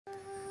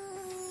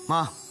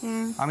মা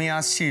আমি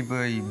আসছি,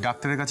 ওই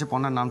ডাক্তারের কাছে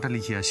পর্ণার নামটা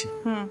লিখিয়ে আসি।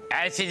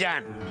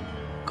 সৃজন,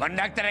 কোন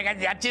ডাক্তারের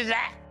কাছে যাচ্ছিস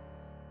রে?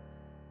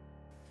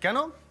 কেন?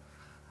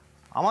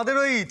 আমাদের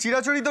ওই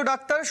চিরাচরিত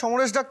ডাক্তার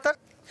সমরেশ ডাক্তার।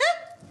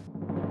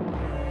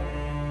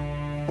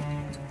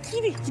 কি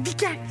রে,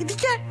 এদিকে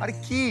এদিকে। আরে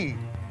কি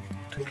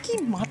তুই কি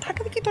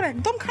মাথাটা কি তোর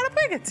একদম খারাপ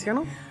হয়ে গেছে? কেন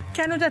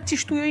কেন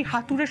যাচ্ছিস তুই ওই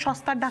হাতুড়ে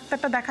সস্তার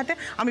ডাক্তারটা দেখাতে?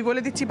 আমি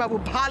বলে দিচ্ছি বাবু,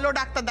 ভালো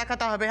ডাক্তার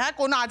দেখাতে হবে। হ্যাঁ,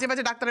 কোনো আজে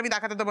বাজে ডাক্তার আমি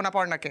দেখাতে দেবো না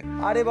পর্ণাকে।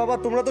 আরে বাবা,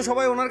 তোমরা তো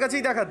সবাই ওনার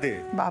কাছেই দেখাতে।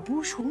 বাবু,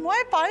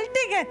 সময়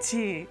পাল্টে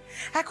গেছে।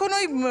 এখন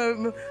ওই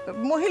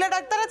মহিলা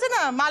ডাক্তার আছে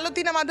না,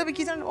 মালতী না মাধবী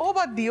কি জানো, ও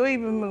বাদ দি, ওই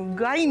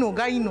গাইনো।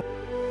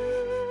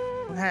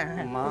 হ্যাঁ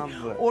হ্যাঁ,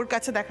 ওর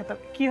কাছে দেখাতে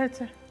হবে। কি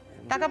হয়েছে?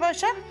 টাকা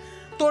পয়সা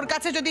তোর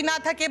কাছে যদি না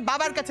থাকে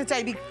বাবার কাছে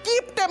চাইবি,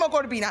 কিপটেমো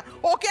করবি না।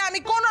 ওকে আমি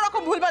কোনো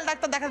রকম ভুলভাল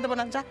ডাক্তার দেখাতে দেবো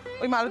না। যা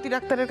ওই মালতী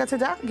ডাক্তারের কাছে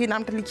যা, গিয়ে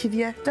নামটা লিখিয়ে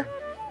দিয়ে যা।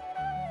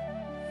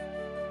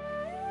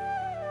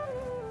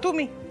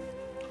 তুমি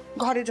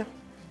ঘরে যাও।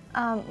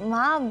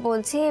 মা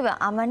বলছি,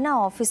 আমার না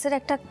অফিসের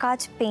একটা কাজ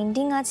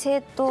পেন্ডিং আছে।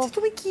 তো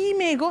তুমি কি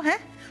মেয়ে গো?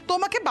 হ্যাঁ,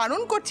 তোমাকে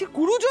বারণ করছি,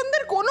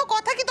 গুরুজনদের কোনো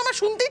কথা কি তোমার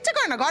শুনতে ইচ্ছে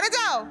করে না? ঘরে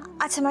যাও।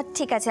 আচ্ছা মা,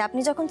 ঠিক আছে,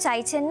 আপনি যখন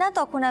চাইছেন না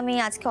তখন আমি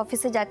আজকে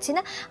অফিসে যাচ্ছি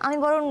না, আমি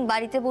বরং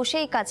বাড়িতে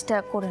বসেই কাজটা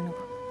করে নেব।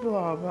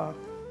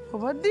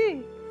 বাবা দি,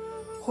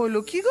 হলো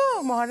কি গো?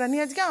 মহারানী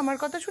আজকে আমার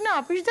কথা শুনে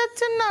অফিস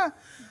যাচ্ছেন না?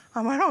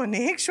 আমার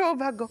অনেক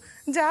সৌভাগ্য।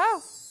 যাও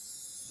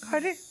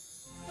ঘরে।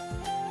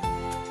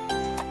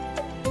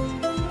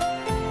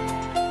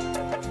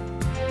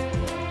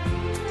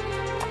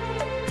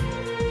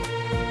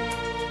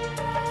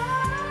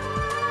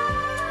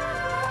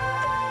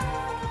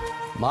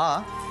 মা,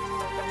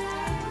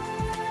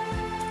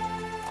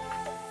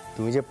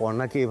 তুমি যে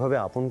পর্ণাকে এভাবে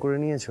আপন করে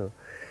নিয়েছো,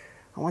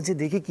 আমার যে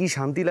দেখে কি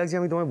শান্তি লাগছে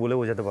আমি তোমায় বলে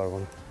বোঝাতে পারবো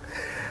না।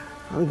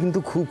 আমি কিন্তু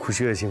খুব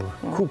খুশি হয়েছি মা,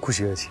 খুব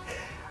খুশি হয়েছি।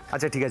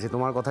 আচ্ছা ঠিক আছে,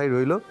 তোমার কথাই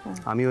রইলো।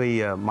 আমি ওই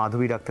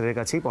মাধবী ডাক্তারের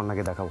কাছেই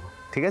পর্ণাকে দেখাবো।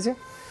 ঠিক আছে,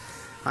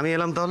 আমি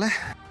এলাম তাহলে।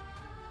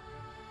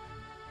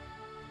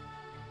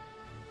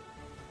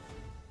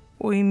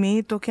 ওই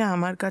মেয়ে তোকে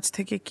আমার কাছ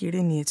থেকে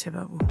কেড়ে নিয়েছে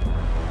বাবু।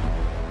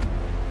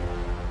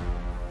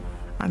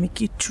 আমি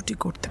কিচ্ছুটি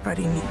করতে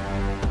পারিনি,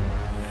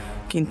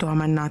 কিন্তু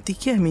আমার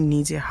নাতিকে আমি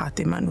নিজে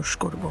হাতে মানুষ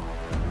করব।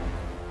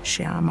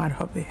 সে আমার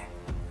হবে,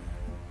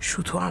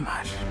 শুধু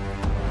আমার।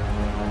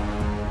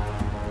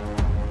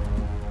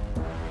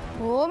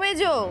 ও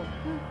মেজো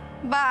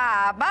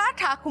বাবা,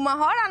 ঠাকুমা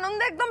হওয়ার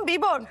আনন্দে একদম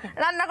বিভোর।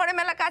 রান্নাঘরে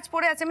মেলা কাজ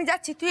পড়ে আছে, আমি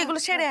যাচ্ছি, তুই এগুলো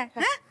সেরে আয়।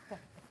 হ্যাঁ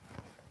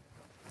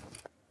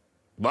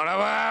বড়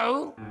বউ,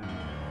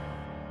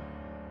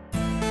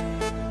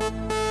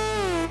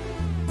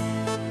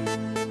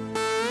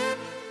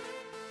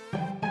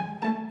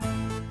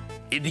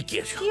 এদিকে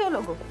এসো। কি হলো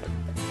গো?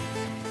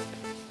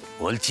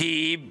 বলছি,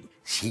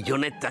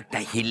 সৃজনের তো একটা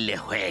হিল্লে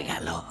হয়ে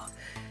গেল।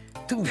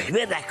 তুমি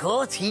ভেবে দেখো,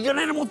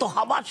 সৃজনের মতো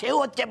হবা সেও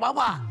হচ্ছে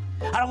বাবা,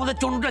 আর আমাদের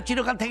চন্ডুটা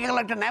চিরকাল থেকে গেল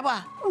একটা নেবা।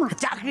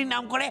 চাকরির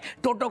নাম করে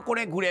টোটো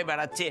করে ঘুরে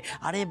বেড়াচ্ছে।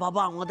 আরে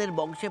বাবা, আমাদের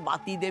বংশে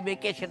বাতি দেবে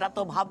কে সেটা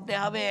তো ভাবতে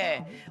হবে।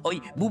 ওই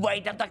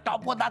বুবাইটা তো একটা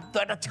অপদার্থ,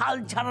 একটা ছাল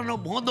ছাড়ানো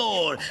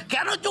ভোঁদর।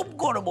 কেন চুপ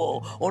করব?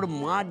 ওর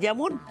মা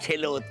যেমন,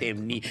 ছেলেও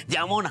তেমনি,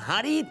 যেমন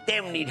হাঁড়ি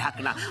তেমনি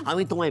ঢাকনা।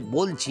 আমি তোমায়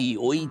বলছি,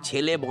 ওই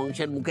ছেলে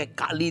বংশের মুখে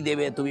কালি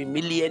দেবে, তুমি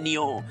মিলিয়ে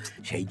নিও।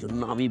 সেই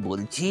জন্য আমি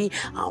বলছি,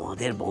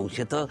 আমাদের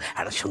বংশে তো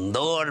একটা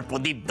সুন্দর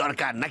প্রদীপ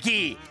দরকার, নাকি?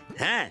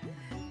 হ্যাঁ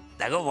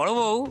দেখো বড়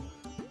বউ,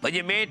 ওই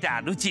যে মেয়েটা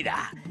রুচিরা,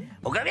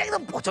 ওকে আমি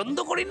একদম পছন্দ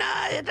করি না,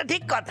 এটা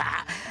ঠিক কথা,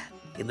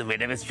 কিন্তু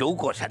মেয়েটা বেশ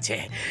চৌকস আছে।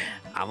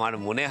 আমার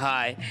মনে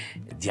হয়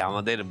যে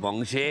আমাদের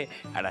বংশে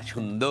একটা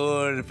সুন্দর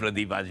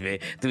প্রদীপ আসবে।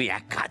 তুমি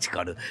এক কাজ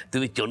করো,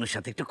 তুমি চনুর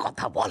সাথে একটু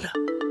কথা বলো,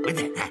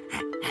 বুঝলে?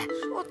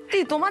 সত্যি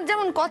তোমার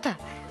যেমন কথা,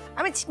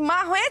 আমি মা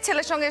হয়ে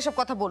ছেলের সঙ্গে এসব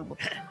কথা বলবো।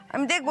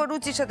 আমি দেখবো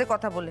রুচির সাথে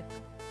কথা বলে।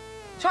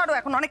 সরো,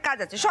 এখন অনেক কাজ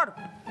আছে, সরো।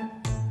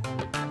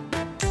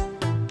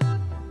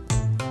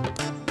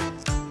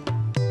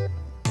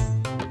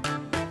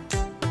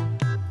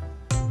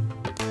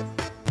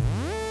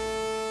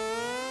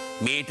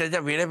 মেয়েটা যা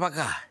বেড়ে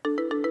পাকা,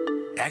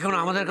 এখন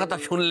আমাদের কথা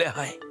শুনলে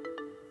হয়।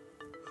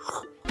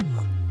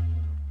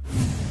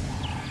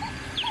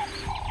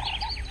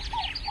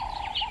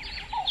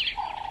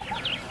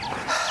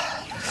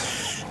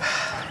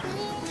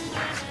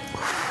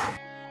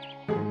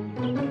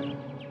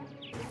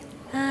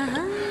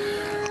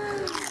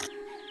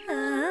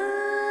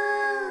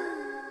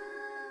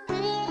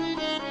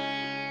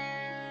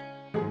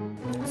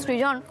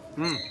 সৃজন,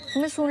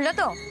 তুমি শুনলে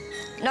তো?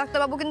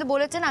 ডাক্তারবাবু কিন্তু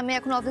বলেছেন আমি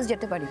এখন অফিস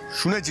যেতে পারি।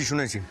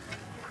 শুনেছি।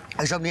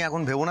 এসব নিয়ে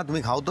এখন ভেবো না, তুমি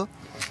খাও তো।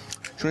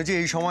 শুনেছি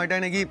এই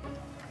সময়টায় নাকি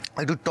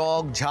একটু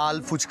টক ঝাল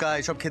ফুচকা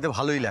এসব খেতে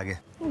ভালোই লাগে।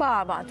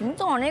 বাবা, তুমি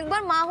তো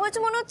অনেকবার মা হয়েছে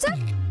মনে হচ্ছে।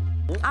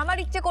 আমার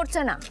ইচ্ছে করছে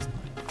না।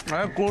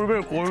 আরে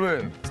করবে,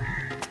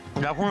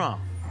 দেখো না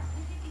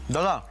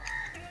দাদা,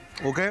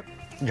 ওকে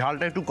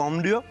ঝালটা একটু কম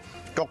দিও,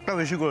 টকটা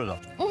বেশি করে দাও।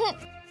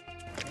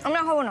 আমরা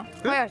খাবো না,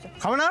 হয়ে আছে।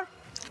 খাবে না?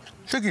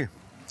 সে কি?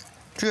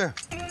 ঠিক আছে,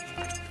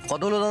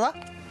 কত হলো দাদা?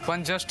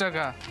 50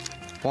 টাকা।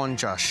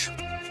 50।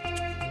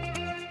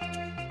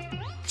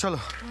 চলো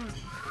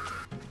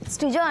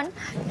সৃজন,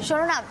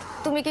 শোনো না,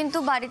 তুমি কিন্তু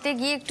বাড়িতে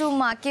গিয়ে একটু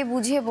মাকে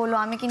বুঝিয়ে বলো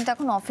আমি কিন্তু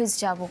এখন অফিস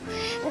যাব।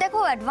 দেখো,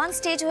 অ্যাডভান্স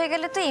স্টেজ হয়ে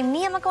গেলে তো এমনি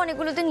আমাকে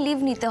অনেকগুলো দিন লিভ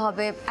নিতে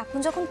হবে। এখন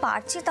যখন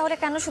পারছি তাহলে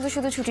কেন শুধু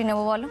শুধু ছুটি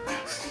নেবো বলো?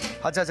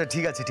 আচ্ছা আচ্ছা,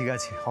 ঠিক আছে ঠিক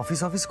আছে,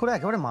 অফিস করে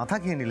একেবারে মাথা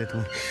খেয়ে নিলে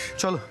তুমি।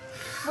 চলো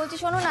বলছি,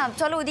 শোনো না,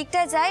 চলো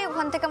ওদিকটায় যাই,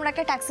 ওখান থেকে আমরা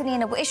একটা ট্যাক্সি নিয়ে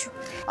নেবো। এসো।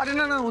 আরে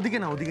না না, ওদিকে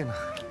না,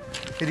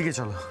 এদিকে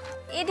চলো।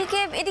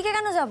 এদিকে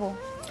কেন যাবো?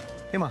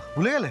 এমা,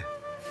 ভুলে গেলে?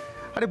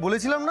 আরে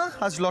বলেছিলাম না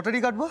আজ লটারি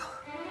কাটবো।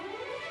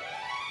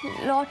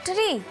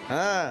 লটারি?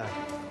 হ্যাঁ।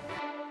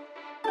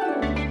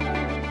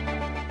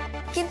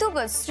 কিন্তু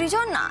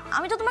সৃজন,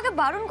 আমি তো তোমাকে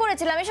বারণ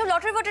করেছিলাম এসব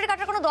লটারি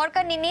কাটার কোনো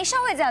দরকার নেই, নেশা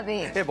হয়ে যাবে।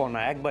 এ বল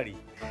না,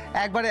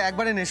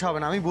 একবারে নেশা হবে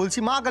না। আমি বলছি,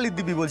 মা কালীর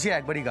দিব্যি বলছি,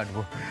 একবারই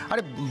কাটবো।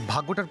 আরে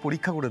ভাগ্যটার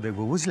পরীক্ষা করে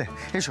দেখবো, বুঝলে?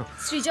 এসো।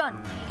 সৃজন,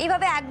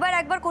 এইভাবে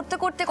একবার করতে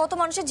করতে কত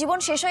মানুষের জীবন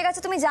শেষ হয়ে গেছে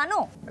তুমি জানো?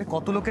 আরে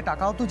কত লোকে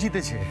টাকাও তো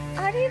জিতেছে।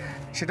 আরে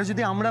সেটা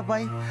যদি আমরা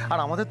পাই, আর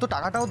আমাদের তো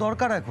টাকাটাও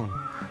দরকার এখন,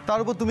 তার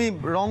উপর তুমি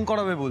রং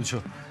করাবে বলছো।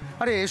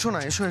 আরে এসো না,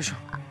 এসো।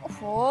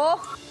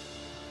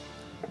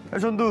 ও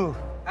সন্তু,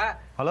 হ্যাঁ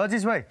ভালো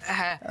আছিস ভাই?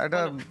 হ্যাঁ, একটা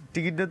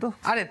টিকিট দে তো।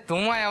 আরে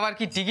তোমায় আবার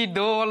কি টিকিট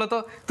দেবো বলো তো?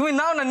 তুমি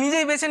নাও না,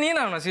 নিজেই বেছে নিয়ে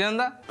নাও না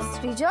সৃজনদা।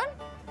 সৃজন,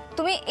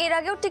 তুমি এর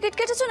আগেও টিকিট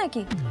কেটেছো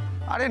নাকি?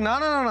 আরে না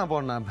না না না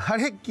পর্ণা,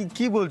 আরে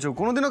কি বলছো?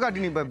 কোনোদিনও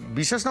কাটিনি।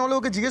 বিশ্বাস না হলে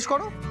ওকে জিজ্ঞেস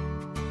করো।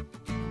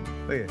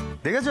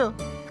 দেখেছো?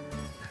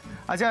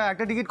 আচ্ছা,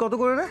 একটা টিকিট কত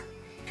করে রে?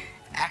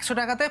 100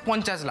 টাকাতে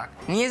 50 লাখ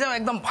নিয়ে যাও,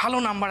 একদম ভালো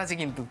নাম্বার আছে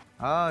কিন্তু।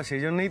 হ্যাঁ,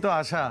 সেই জন্যই তো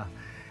আশা।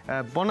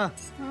 পর্ণা,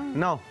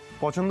 নাও,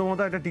 পছন্দ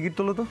মতো একটা টিকিট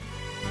তোলো তো।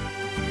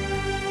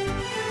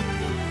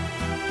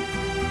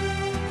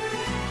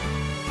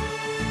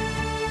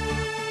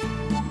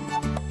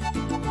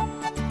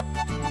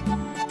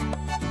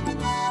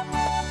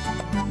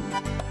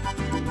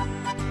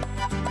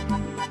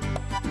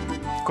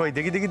 কই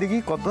দেখি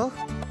কত?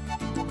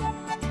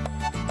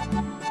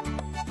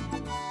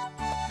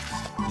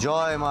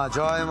 জয়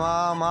মা,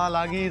 মা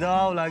লাগিয়ে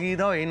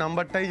দাও, এই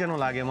নাম্বারটাই যেন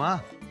লাগে মা।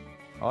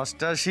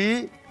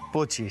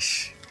 88-25।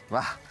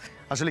 বাহ,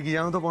 আসলে কি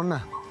জানো তো পর্ণা,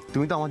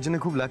 তুমি তো আমার জন্য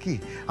খুব লাকি।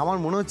 আমার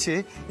মনে হচ্ছে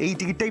এই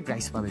টিকিটটাই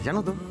প্রাইস পাবে,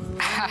 জানো তো?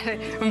 আরে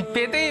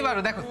পেতেই পারো।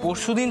 দেখো,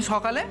 পরশুদিন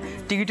সকালে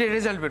টিকিটের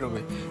রেজাল্ট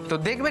বেরোবে, তো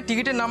দেখবে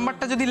টিকিটের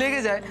নাম্বারটা যদি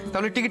লেগে যায়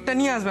তাহলে টিকিটটা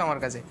নিয়ে আসবে আমার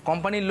কাছে,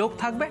 কোম্পানির লোক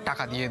থাকবে,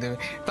 টাকা দিয়ে দেবে।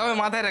 তবে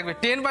মাথায় রাখবে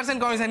 10%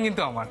 কমিশন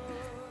কিন্তু আমার।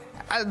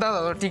 আর দাদা,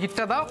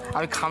 টিকিটটা দাও,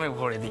 আমি খামে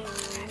ভরে দিই,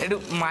 একটু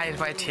মায়ের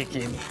পায়ে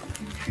ঠেকিয়ে নিই।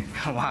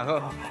 মা গো,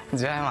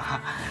 জয় মা।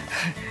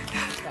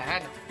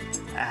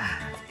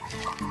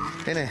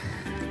 এনে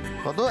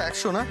কত?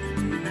 100 না?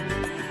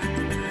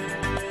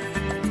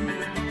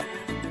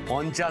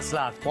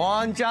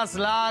 50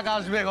 লাখ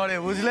আসবে ঘরে,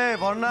 বুঝলে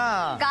পর্ণা?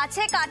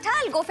 গাছে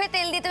কাঁঠাল, গোফে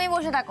তেল দিয়ে তুমি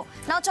বসে থাকো।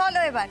 নাও চলো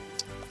এবার।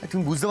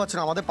 তুমি বুঝতে পারছো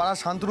না, আমাদের পাড়ার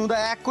শান্তনুদা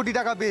 1 কোটি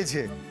টাকা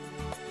পেয়েছে।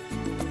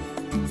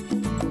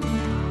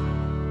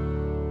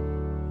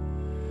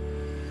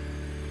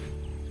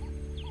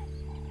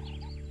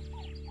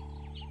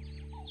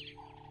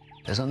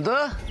 সন্তু,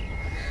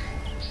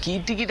 কি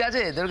টিকিট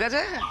আছে তোর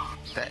কাছে?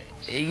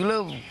 এইগুলো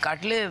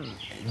কাটলে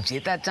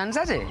জেতার চান্স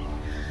আছে?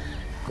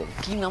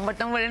 কি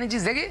নাম্বার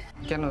এনেছিস দেখি?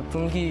 কেন,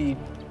 তুমি কি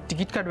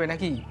টিকিট কাটবে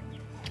নাকি?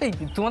 এই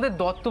তোমাদের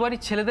দত্ত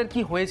বাড়ির ছেলেদের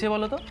কি হয়েছে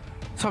বলো তো?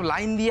 সব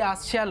লাইন দিয়ে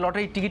আসছে আর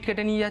লটারি টিকিট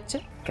কেটে নিয়ে যাচ্ছে।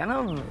 কেন,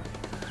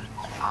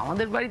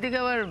 আমাদের বাড়ি থেকে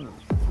আবার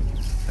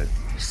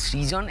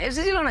সৃজন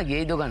এসেছিল নাকি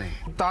এই দোকানে?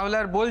 তাহলে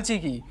আর বলছি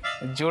কি,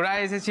 জোড়া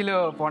এসেছিল,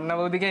 পর্ণা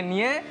বৌদিকে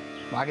নিয়ে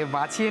আগে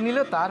বাছিয়ে নিল,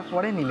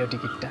 তারপরে নিল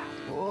টিকিটটা।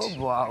 ও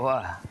বাবা,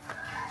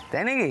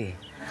 তাই নাকি?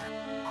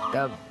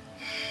 তা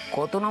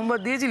কত নম্বর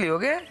দিয়েছিলি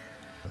ওকে?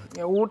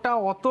 ওটা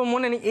অত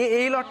মনে নেই,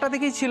 এই লটটা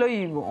থেকেই ছিল,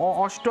 এই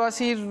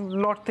 88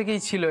 লট থেকেই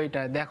ছিল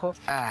এটা। দেখো,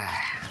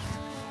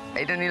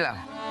 এটা নিলাম।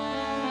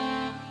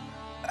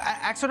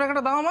 100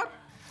 টাকাটা দাও আমার।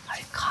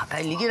 আরে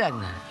খাতায় লিখে রাখ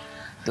না,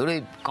 তোর ওই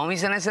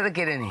কমিশনের সাথে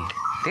কেটে নি,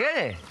 ঠিক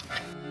আছে?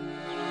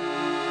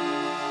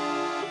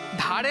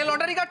 ধারে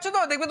লটারি কাটছো তো,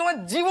 দেখবে তোমার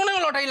জীবনেও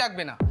লটারি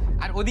লাগবে না।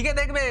 আর ওদিকে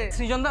দেখবে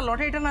সৃজনদার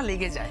লটারিটা না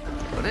লেগে যায়।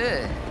 ওরে,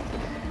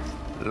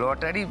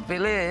 লটারি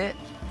পেলে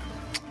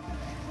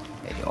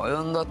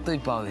অয়ন দত্তই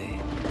পাবে।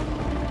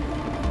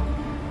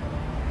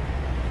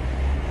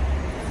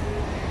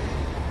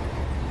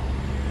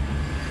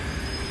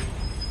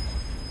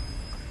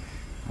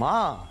 মা,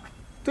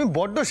 তুমি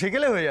বড্ড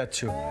সেকেলে হয়ে যাচ্ছ।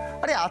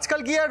 আরে আজকাল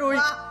কি আর ওই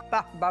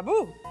বাবু,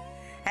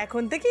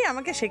 এখন থেকেই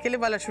আমাকে সেকেলে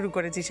বলা শুরু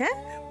করেছিস? হ্যাঁ,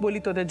 বলি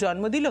তোদের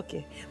জন্ম দিল কে,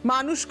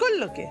 মানুষ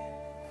করলো কে?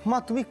 মা,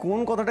 তুমি কোন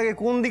কথাটাকে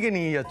কোন দিকে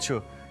নিয়ে যাচ্ছ?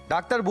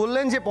 ডাক্তার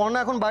বললেন যে পর্ণা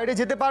এখন বাইরে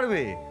যেতে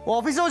পারবে, ও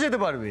অফিসেও যেতে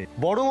পারবে,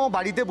 বরং ও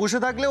বাড়িতে বসে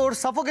থাকলে ওর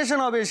সাফোকেশন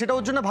হবে, সেটা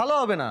ওর জন্য ভালো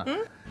হবে না।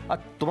 আর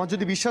তোমার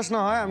যদি বিশ্বাস না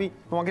হয়, আমি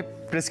তোমাকে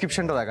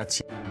প্রেসক্রিপশনটা দেখাচ্ছি।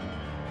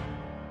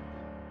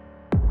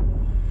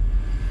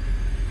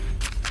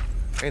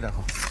 এই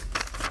দেখো,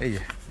 এই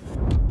যে।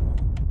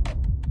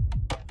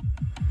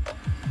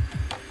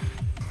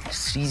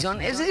 সৃজন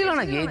এসেছিল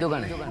নাকি এই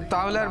দোকানে?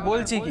 তাহলে আর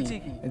বলছি কি,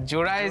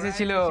 জোড়া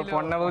এসেছিল,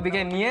 পর্ণা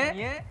বৌদিকে নিয়ে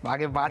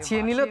আগে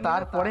বাছিয়ে নিল,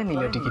 তারপরে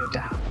নিল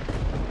টিকিটটা।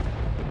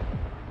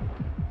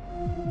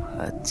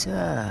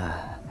 আচ্ছা,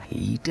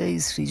 এইটাই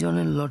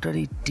সৃজনের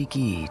লটারির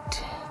টিকিট।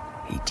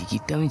 এই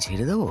টিকিটটা আমি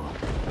ছেড়ে দেবো?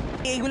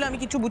 এইগুলো আমি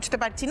কিছু বুঝতে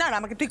পারছি না, আর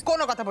আমাকে তুই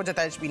কোনো কথা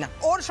বোঝাতে আসবি না।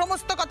 ওর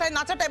সমস্ত কথায়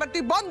নাচাটা এবার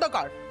তুই বন্ধ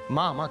কর।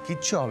 মা মা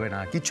কিচ্ছু হবে না,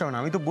 কিচ্ছু হবে না,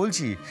 আমি তো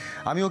বলছি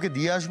আমি ওকে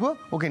দিয়ে আসবো,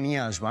 ওকে নিয়ে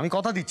আসবো, আমি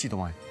কথা দিচ্ছি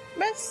তোমায়।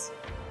 ব্যাস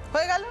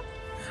হয়ে গেল,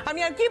 আমি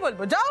আর কি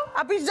বলবো, যাও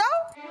আপিস যাও।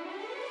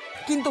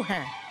 কিন্তু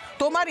হ্যাঁ,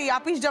 তোমার এই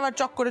আপিস যাওয়ার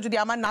চক্করে যদি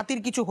আমার নাতির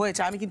কিছু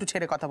হয়েছে, আমি কিন্তু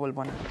ছেড়ে কথা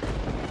বলবো না।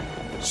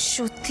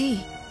 সত্যি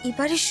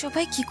এবারে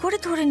সবাই কি করে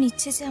ধরে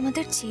নিচ্ছে যে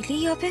আমাদের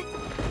ছেলেই হবে?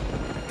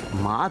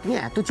 মা তুমি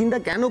এত চিন্তা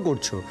কেন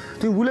করছো?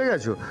 তুমি ভুলে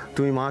গেছো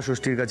তুমি মা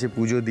ষষ্ঠীর কাছে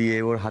পুজো দিয়ে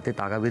ওর হাতে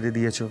টাকা বেঁধে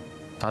দিয়েছো,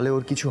 তাহলে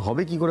ওর কিছু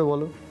হবে কি করে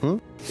বলো?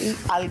 এই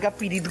আলগা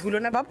পিরিত গুলো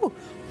না বাবু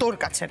তোর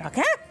কাছে রাখ।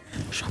 হ্যাঁ,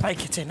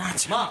 সবাইকে চেনা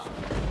আছে। মা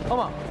ও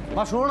মা,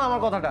 মা শোনো না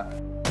আমার কথাটা।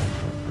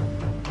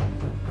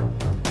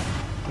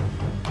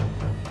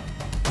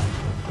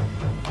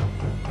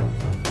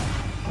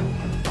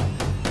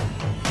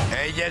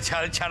 এই যে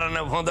ছাল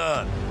ছাড়ানো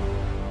ভোঁদর,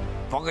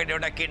 পকেটে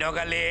ওটা কি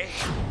ঢোকালে?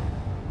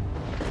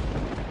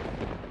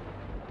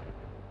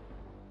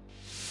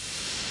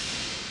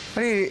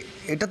 আরে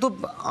এটা তো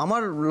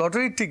আমার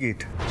লটারির টিকিট।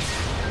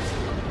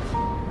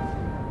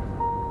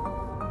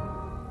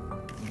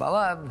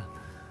 বাবা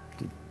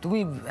তুমি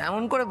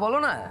এমন করে বলো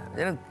না,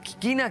 যেন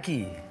কি না কি,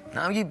 না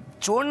আমি কি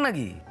চোর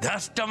নাকি?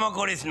 ধাস্তম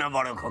করিস না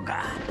বড় খোকা,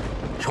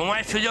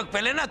 সময় সুযোগ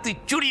পেলে না তুই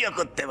চুরিও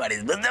করতে পারিস,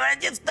 বুঝতে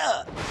পারছিস তো?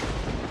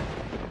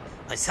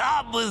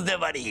 সব বুঝতে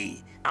পারি,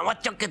 আমার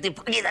চোখকে তুই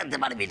ফাঁকি রাখতে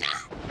পারবি না।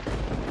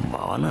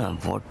 বাবা না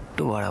বড্ড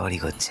বাড়াবাড়ি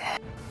করছে,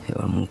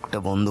 এবার মুখটা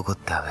বন্ধ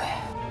করতে হবে।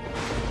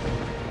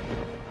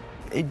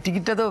 এই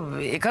টিকিটটা তো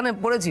এখানে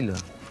পড়েছিল,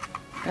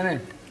 হ্যাঁ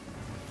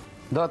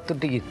ধর তোর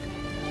টিকিট।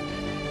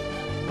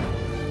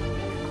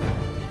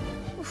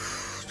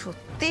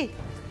 সত্যি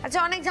আচ্ছা,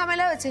 অনেক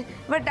ঝামেলা হয়েছে।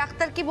 এবার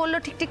ডাক্তার কি বললো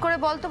ঠিক ঠিক করে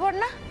বলতো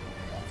না।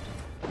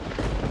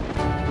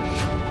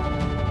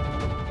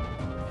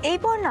 এই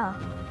পড়না,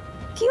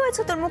 কি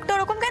হয়েছে তোর? মুখটা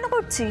ওরকম কেন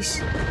করছিস?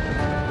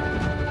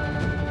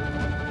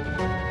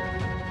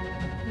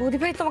 বৌদি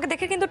ভাই তোমাকে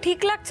দেখে কিন্তু ঠিক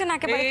লাগছে না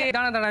একেবারে।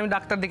 দাঁড়া দাঁড়া, আমি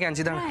ডাক্তার দেখে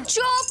আনছি, দাঁড়া।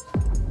 চুপ,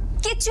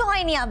 কিচ্ছু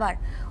হয়নি আবার।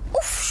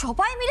 উফ,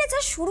 সবাই মিলে যা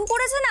শুরু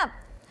করেছে না,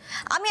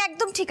 আমি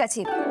একদম ঠিক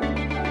আছি।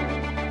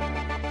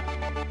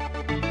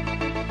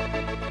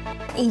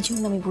 এই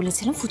জন্য আমি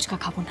বলেছিলাম ফুচকা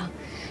খাবো না।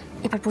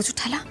 এবার প্রচুর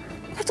ঠালা,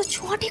 এবার তো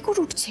ছোঁয়াটে করে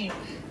উঠছে।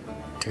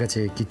 ঠিক আছে,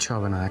 কিচ্ছু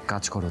হবে না, এক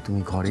কাজ করো,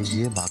 তুমি ঘরে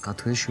গিয়ে বাকাত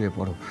হয়ে শুয়ে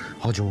পড়ো,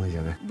 হজম হয়ে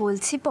যাবে।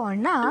 বলছি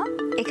পর্ণা,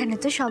 এখানে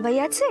তো সবাই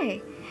আছে,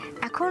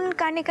 এখন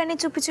কানে কানে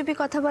চুপি চুপি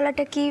কথা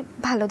বলাটা কি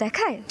ভালো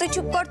দেখায়? তুই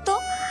চুপ কর তো।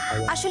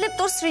 আসলে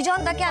তোর সৃজন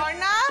তাকে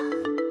না,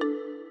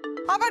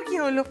 আবার কি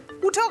হলো?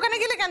 উঠে ওখানে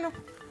গেলে কেন?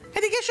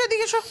 এদিকে এসো,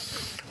 এদিকে এসো,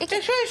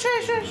 এসো এসো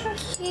এসো এসো।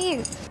 কি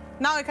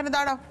নাও এখানে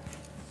দাঁড়াও,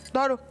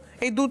 ধরো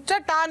এই দুধটা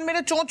টান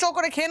মেরে চোঁ চোঁ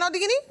করে খেয়ে নাও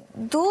দেখিনি।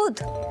 দুধ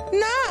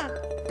না,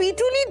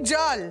 পিটুনির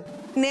জল,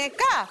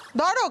 নেকা,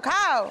 ধরো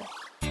খাও।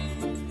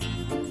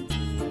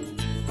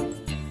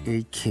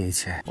 এই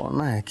খেয়েছে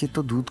না, একে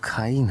তো দুধ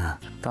খাই না,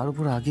 তার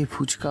উপর আগে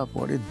ফুচকা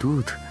পরে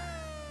দুধ,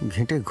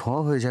 ঘেঁটে ঘ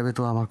হয়ে যাবে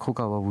তো আমার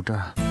খোকা বাবুটা।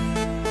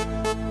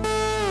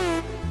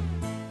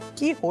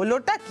 কি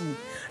হলোটা কি?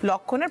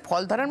 লক্ষণের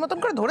ফল ধরার মতন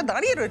করে ধরে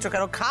দাঁড়িয়ে রয়েছো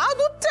কেন? খাও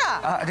দুধটা।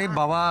 আরে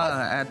বাবা,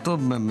 এত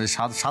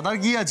সাদার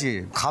কি আছে?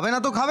 খাবে না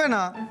তো খাবে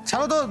না,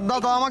 ছাড়ো তো, দাও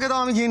দাও আমাকে দাও,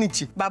 আমি খেয়ে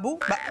নিচ্ছি। বাবু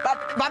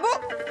বাবু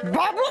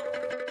বাবু,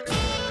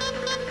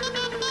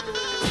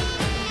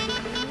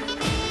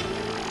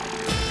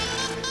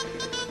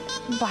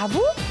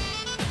 বাবু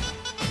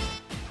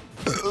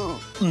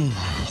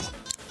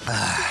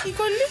কি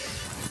করলি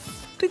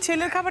তুই?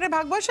 ছেলের খাবারে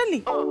ভাগ বসালি?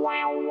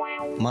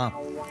 মা,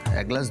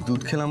 এক গ্লাস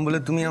দুধ খেলাম বলে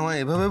তুমি আমায়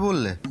এভাবে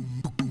বললে?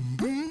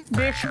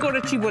 বেশ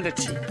করেছি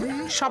বলেছি,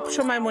 সব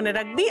সময় মনে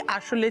রাখবি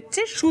আসলের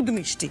চেয়ে সুদ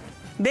মিষ্টি।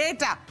 দে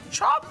এটা,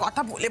 সব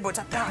কথা বলে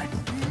বোঝাতে হয়।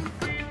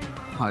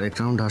 আরেক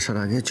রাউন্ড আসার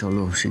আগে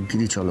চলো,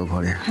 শিগগিরই চলো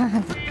ঘরে।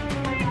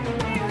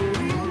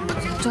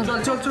 চল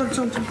চল চল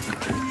চল চল।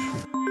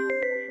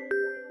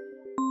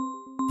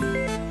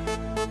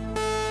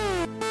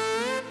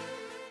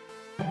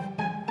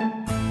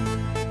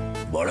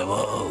 বড়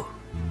বউ,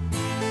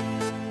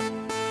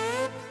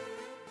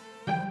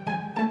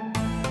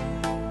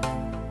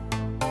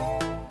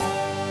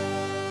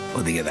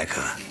 ওদিকে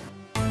দেখা,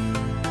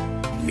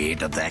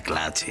 মেয়েটা তো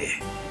একলা আছে,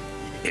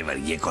 এবার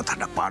গিয়ে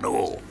কথাটা পারো।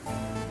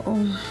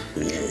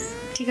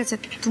 ঠিক আছে,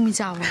 তুমি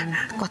যাও,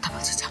 কথা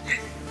বলছো, যাও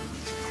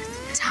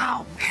যাও।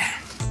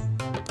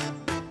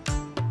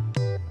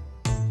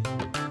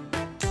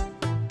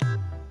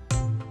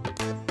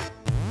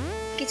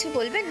 কিছু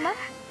বলবেন মা?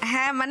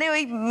 হ্যাঁ মানে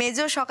ওই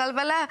মেজো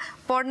সকালবেলা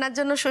পর্ণার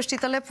জন্য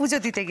ষষ্ঠীতলায় পুজো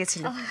দিতে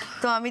গেছিল,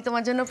 তো আমি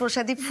তোমার জন্য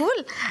প্রসাদী ফুল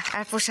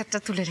আর প্রসাদটা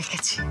তুলে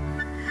রেখেছি।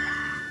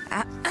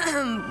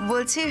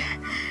 বলছি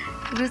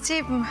রুচি,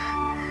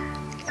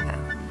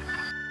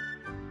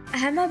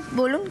 হ্যাঁ মা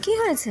বলুন, কি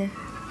হয়েছে?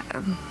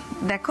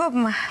 দেখো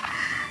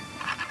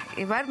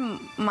এবার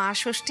মা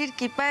ষষ্ঠীর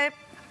কৃপায়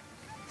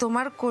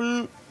তোমার কোল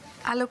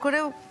আলো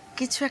করেও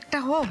কিছু একটা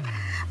হোক,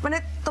 মানে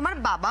তোমার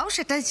বাবাও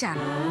সেটাই চান।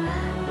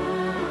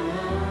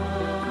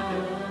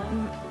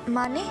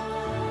 মানে?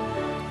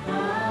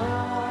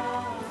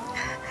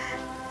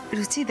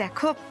 রুচি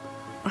দেখো,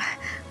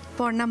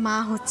 পর্ণা মা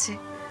হচ্ছে,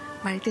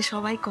 বাড়িতে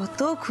সবাই কত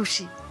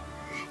খুশি।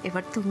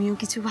 এবার তুমিও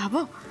কিছু ভাবো,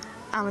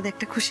 আমাদের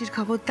একটা খুশির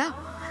খবর দাও।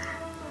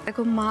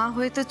 দেখো মা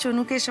হয়ে তো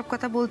চনুকে এসব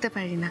কথা বলতে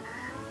পারি না,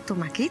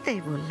 তোমাকেই তাই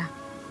বললাম,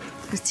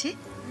 বুঝছি?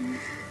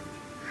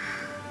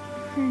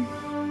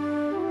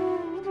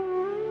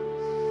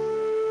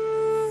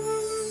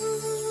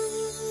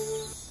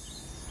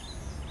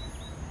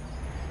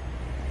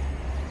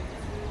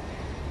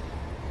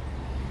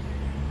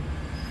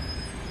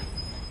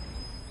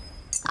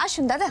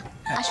 আসুন দাদা,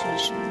 আসুন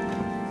আসুন।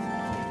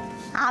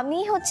 আমি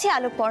হচ্ছে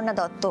আলোকপর্ণা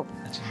দত্ত।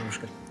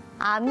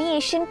 আমি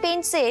এশিয়ান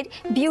পেইন্টসের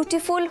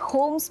বিউটিফুল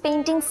হোমস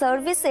পেইন্টিং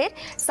সার্ভিসের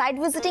সাইট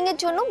ভিজিটিং এর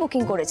জন্য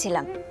বুকিং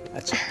করেছিলাম।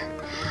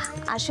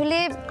 আসলে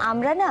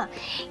আমরা না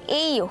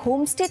এই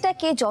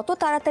হোমস্টেটাকে যত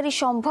তাড়াতাড়ি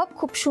সম্ভব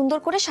খুব সুন্দর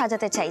করে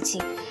সাজাতে চাইছি।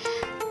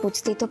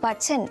 বুঝতেই তো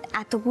পারছেন,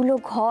 এতগুলো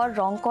ঘর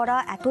রং করা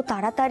এত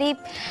তাড়াতাড়ি,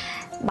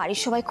 বাড়ির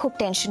সবাই খুব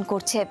টেনশন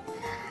করছে।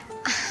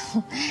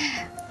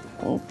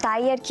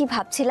 তাই আর কি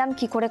ভাবছিলাম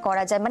কি করে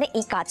করা যায়, মানে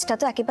এই কাজটা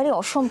তো একেবারে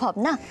অসম্ভব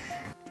না।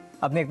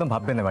 আপনি একদম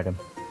ভাববেন না ম্যাডাম,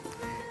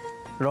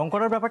 রং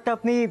করার ব্যাপারটা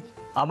আপনি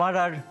আমার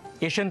আর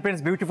Asian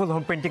Paints beautiful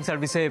home painting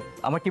সার্ভিসে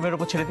আমার টিমের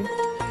ওপর ছেড়ে দিন।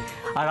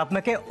 আর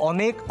আপনাকে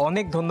অনেক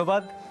অনেক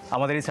ধন্যবাদ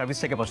আমাদের এই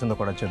সার্ভিসটাকে পছন্দ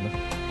করার জন্য।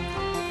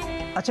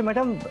 আচ্ছা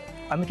ম্যাডাম,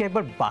 আমি কি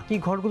একবার বাকি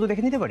ঘরগুলো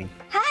দেখে নিতে পারি?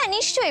 হ্যাঁ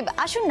নিশ্চয়ই,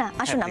 আসুন না,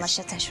 আসুন আমার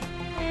সাথে আসুন।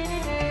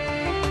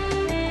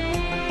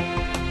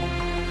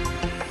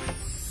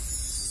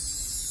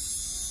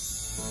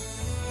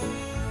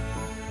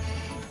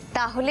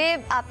 তাহলে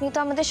আপনি তো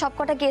আমাদের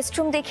সবকটা গেস্ট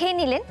রুম দেখেই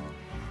নিলেন।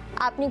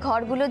 আপনি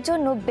ঘরগুলোর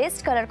জন্য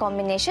বেস্ট কালার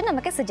কম্বিনেশন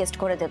আমাকে সাজেস্ট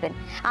করে দেবেন।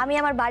 আমি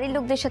আমার বাড়ির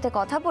লোকদের সাথে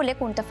কথা বলে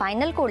কোনটা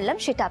ফাইনাল করলাম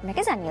সেটা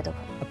আপনাকে জানিয়ে দেবো।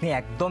 আপনি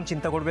একদম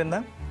চিন্তা করবেন না,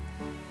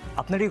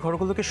 আপনার এই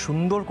ঘরগুলোকে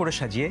সুন্দর করে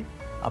সাজিয়ে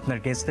আপনার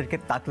গেস্টদেরকে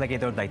তাক লাগিয়ে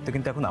দেওয়ার দায়িত্ব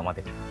কিন্তু এখন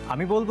আমাদের।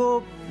 আমি বলবো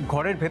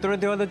ঘরের ভেতরে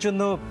দেওয়ালের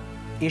জন্য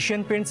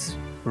এশিয়ান পেইন্টস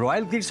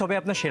রয়্যাল গ্লিটস হবে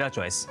আপনার সেরা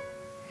চয়েস।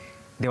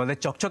 দেওয়ালের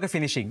চকচকে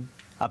ফিনিশিং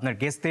আপনার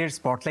গেস্টদের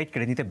স্পটলাইট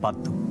কেড়ে নিতে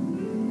বাধ্য।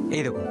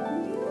 এই দেখুন,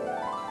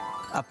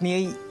 আপনি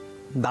এই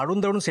দারুণ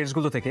দারুণ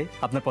সেটসগুলো থেকে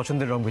আপনার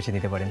পছন্দের রং বেছে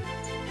নিতে পারেন।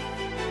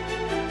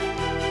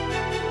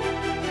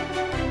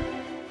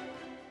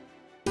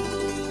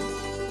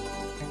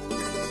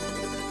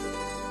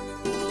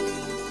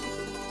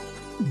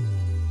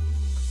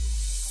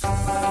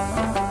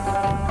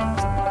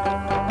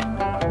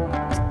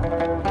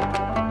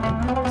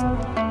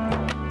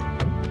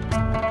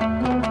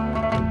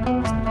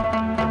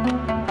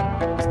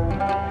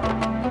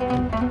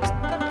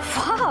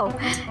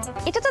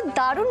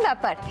 দারুণ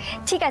ব্যাপার।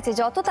 ঠিক আছে,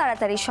 যত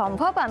তাড়াতাড়ি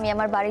সম্ভব আমি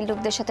আমার বাড়ির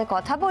লোকদের সাথে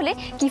কথা বলে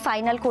কি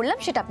ফাইনাল করলাম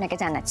সেটা আপনাকে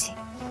জানাচ্ছি।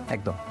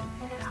 একদম,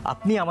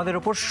 আপনি আমাদের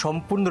ওপর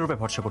সম্পূর্ণরূপে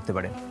ভরসা করতে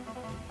পারেন।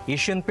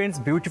 Asian Paints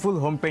beautiful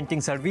home painting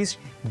service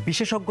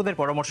বিশেষজ্ঞদের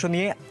পরামর্শ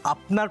নিয়ে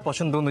আপনার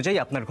পছন্দ অনুযায়ী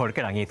আপনার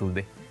ঘরকে রাঙিয়ে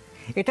তুলবে।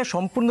 এটা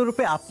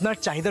সম্পূর্ণরূপে আপনার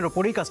চাহিদার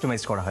ওপরেই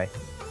কাস্টমাইজ করা হয়।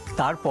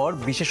 তারপর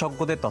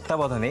বিশেষজ্ঞদের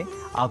তত্ত্বাবধানে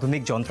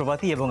আধুনিক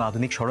যন্ত্রপাতি এবং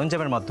আধুনিক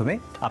সরঞ্জামের মাধ্যমে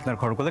আপনার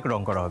ঘরগুলোকে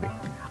রং করা হবে।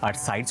 আর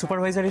সাইট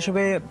সুপারভাইজার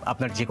হিসেবে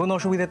আপনার যে কোনো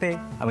অসুবিধাতে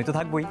আমি তো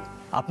থাকবই।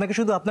 আপনাকে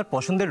শুধু আপনার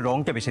পছন্দের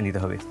রংটা বেছে নিতে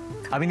হবে।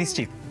 আমি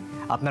নিশ্চিত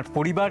আপনার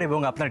পরিবার এবং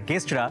আপনার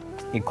গেস্টরা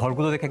এই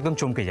ঘরগুলো দেখে একদম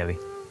চমকে যাবে।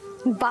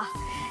 বাহ,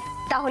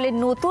 তাহলে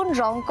নতুন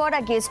রং করা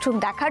গেস্ট রুম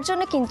দেখার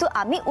জন্য কিন্তু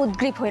আমি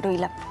উদ্গ্রীব হয়ে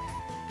রইলাম।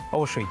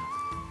 অবশ্যই,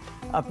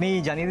 আপনি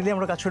জানিয়ে দিলে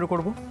আমরা কাজ শুরু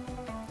করব।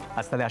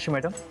 আজ তাহলে আসি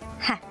ম্যাডাম।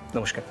 হ্যাঁ,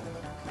 নমস্কার।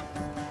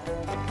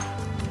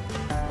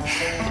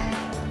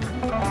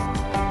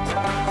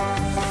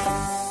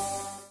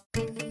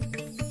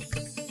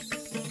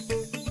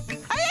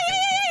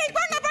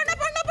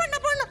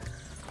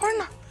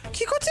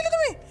 কি করছিলে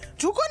তুমি?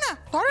 ঝুঁকো না,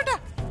 ধরোটা।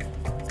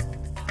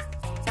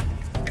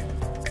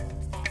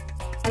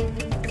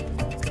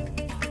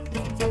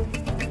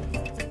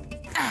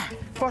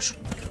 বসো,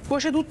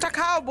 বসে দুধটা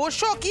খাও।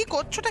 বসো, কি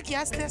করছোটা কি?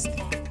 আস্তে আস্তে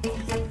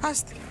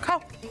আস্তে খাও।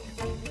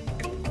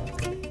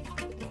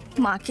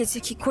 মাকে যে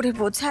কি করে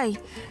বোঝাই,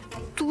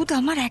 দুধ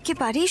আমার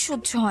একেবারেই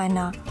সহ্য হয়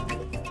না।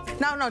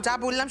 নাও নাও, যা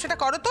বললাম সেটা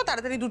করো তো,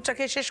 তাড়াতাড়ি দুধটা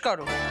খেয়ে শেষ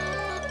করো।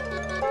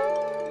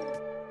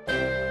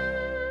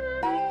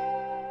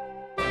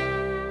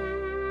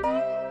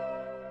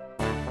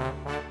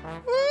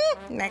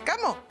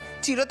 নেকামো,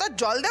 চিরতার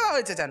জল দেওয়া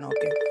হয়েছে জানো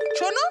ওকে।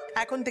 শোনো,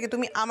 এখন থেকে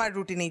তুমি আমার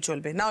রুটিনেই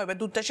চলবে। নাও এবার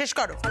দুধটা শেষ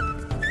করো।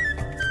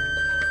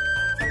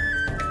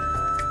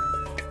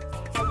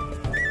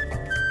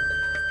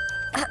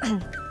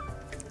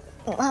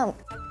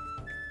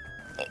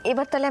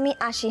 এবার তাহলে আমি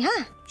আসি।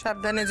 হ্যাঁ,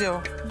 সাবধানে যেও।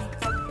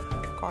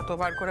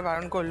 কতবার করে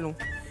বারণ করলুম,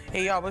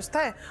 এই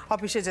অবস্থায়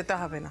অফিসে যেতে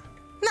হবে না।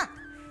 না,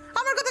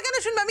 আমার কথা কেন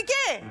শুনবে? আমি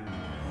কে?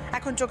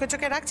 এখন চোখে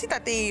চোখে রাখছি,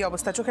 তাতে এই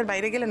অবস্থা। চোখের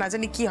বাইরে গেলে না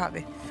জানি কি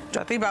হবে।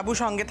 যতই বাবু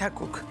সঙ্গে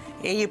থাকুক,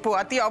 এই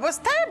পোয়াতি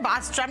অবস্থায়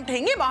বাস ট্রাম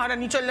ঠেঙে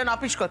মহারানী চললেন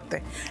অফিস করতে।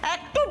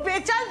 একটু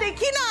বেচাল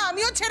দেখি না,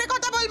 আমিও ছেড়ে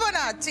কথা বলবো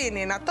না।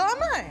 চেনে না তো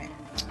আমায়।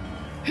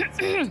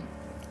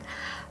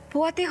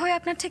 পোয়াতি হয়ে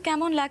আপনার ঠিক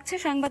কেমন লাগছে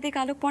সাংবাদিক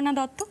আলোকপর্ণা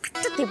দত্ত?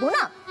 দেবো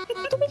না,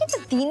 তুমি কিন্তু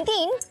দিন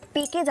দিন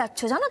পেকে যাচ্ছ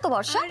জানো তো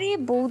বর্ষা। আরে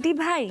বৌদি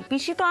ভাই,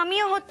 পিসি তো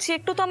আমিও হচ্ছি,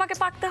 একটু তো আমাকে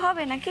পাকতে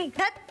হবে নাকি?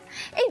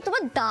 এই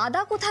তোমার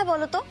দাদা কোথায়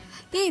বলো তো?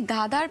 এই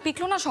দাদার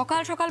পিকলো না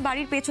সকাল সকাল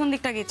বাড়ির পেছন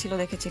দিকটা গেছিল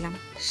দেখেছিলাম।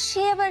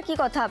 সে আবার কি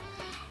কথা?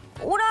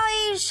 ওরা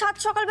এই 7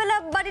 সকালবেলা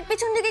বাড়ির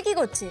পেছন দিকে কি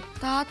করছে?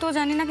 তা তো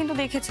জানি না, কিন্তু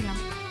দেখেছিলাম।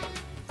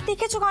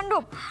 দেখেছো কাণ্ড?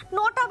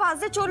 9টা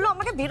বাজে চললো,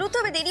 আমাকে বেরোতে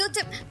হবে, দেরি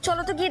হচ্ছে।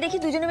 চলো তো গিয়ে দেখি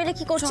দুজনে মিলে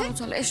কি করছে। চলো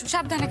চলো, এসো,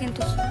 সাবধানে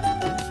কিন্তু।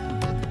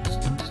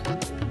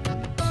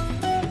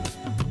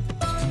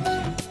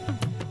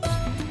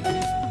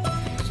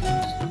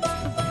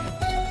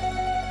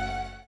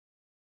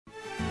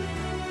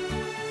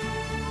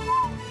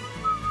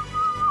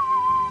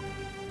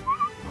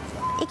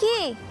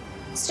 কি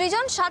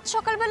সৃজন, 7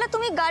 সকালবেলা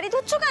তুমি গাড়ি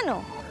ধুচ্ছ কেন?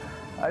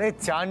 আরে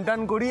চান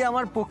টান করি,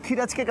 আমার পক্ষীর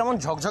আজকে কেমন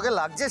ঝকঝকে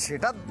লাগছে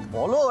সেটা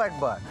বলো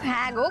একবার।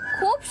 হ্যাঁ গো,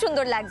 খুব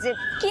সুন্দর লাগছে,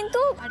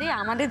 কিন্তু আরে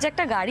আমাদের যে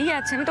একটা গাড়ি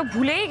আছে আমি তো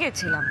ভুলেই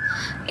গেছিলাম।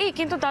 এই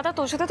কিন্তু দাদা,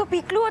 তোর সাথে তো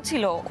পিকলুও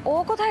ছিল, ও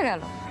কোথায়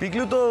গেল?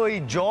 পিকলু তো ওই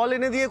জল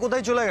এনে দিয়ে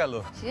কোথায় চলে গেল।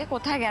 সে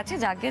কোথায় গেছে,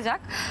 যাকে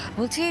যাক।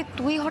 বলছি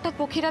তুই হঠাৎ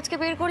পক্ষীরাজকে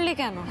বের করলি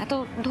কেন? এত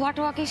ধোয়া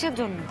টোয়া কিসের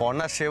জন্য?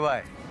 পর্ণার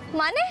সেবায়।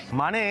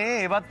 মানে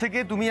এবার থেকে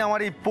তুমি আমার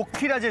এই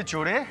পক্ষীরাজে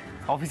চড়ে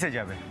অফিসে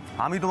যাবে।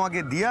 আমি তোমাকে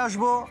দিয়ে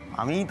আসবো,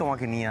 আমি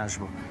তোমাকে নিয়ে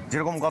আসবো,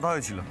 যেরকম কথা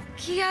হয়েছিল।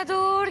 কি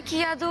আদর, কি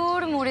আদর,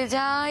 মরে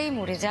যাই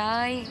মরে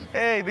যাই।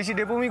 এই বেশি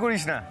ডেপুমি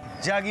করিস না,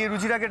 যা গিয়ে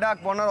রুচিরাকে ডাক,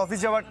 পর্ণার অফিস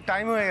যাওয়ার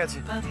টাইম হয়ে গেছে।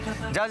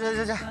 যা যা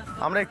যা যা,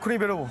 আমরা এক্ষুনি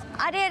বেরোবো।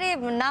 আরে আরে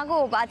না গো,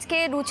 আজকে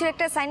রুচির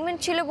একটা অ্যাসাইনমেন্ট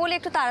ছিল বলে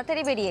একটু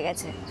তাড়াতাড়ি বেরিয়ে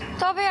গেছে।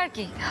 তবে আর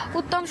কি,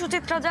 উত্তম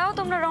সুচিত্রা যাও,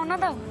 তোমরা রওনা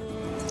দাও।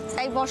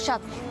 এই বর্ষা,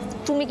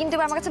 তুমি কিন্তু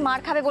এবার আমার কাছে মার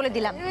খাবে বলে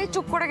দিলাম। এই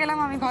চুপ করে গেলাম,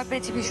 আমি ভয়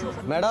পেয়েছি ভীষণ।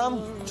 ম্যাডাম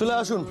চলে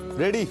আসুন,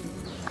 রেডি।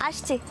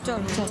 আসছি।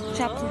 চল চল,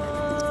 সাবধানে।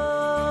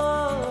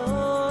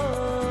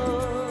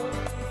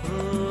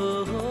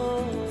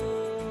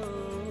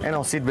 এই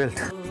নাও সিট বেল্ট।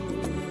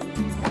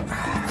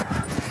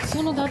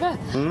 শোনো দাদা,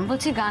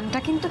 বলছি গানটা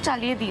কিন্তু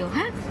চালিয়ে দিও।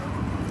 হ্যাঁ,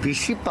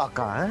 বেশি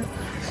পাকা। হ্যাঁ,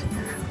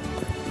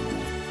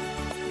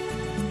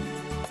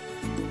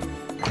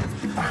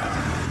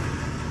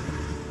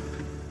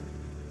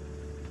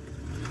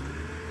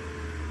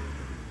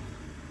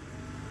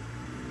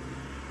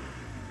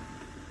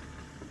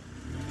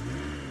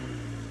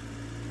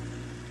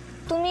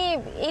 তুমি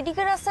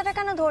এদিকের রাস্তাটা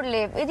কেন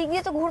ধরলে? এদিক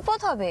দিয়ে তো ঘুরপথ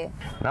হবে।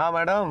 না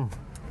ম্যাডাম,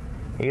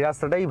 এই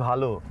রাস্তাটাই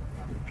ভালো,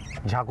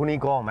 ঝাঁকুনি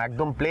কম,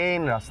 একদম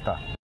প্লেন রাস্তা।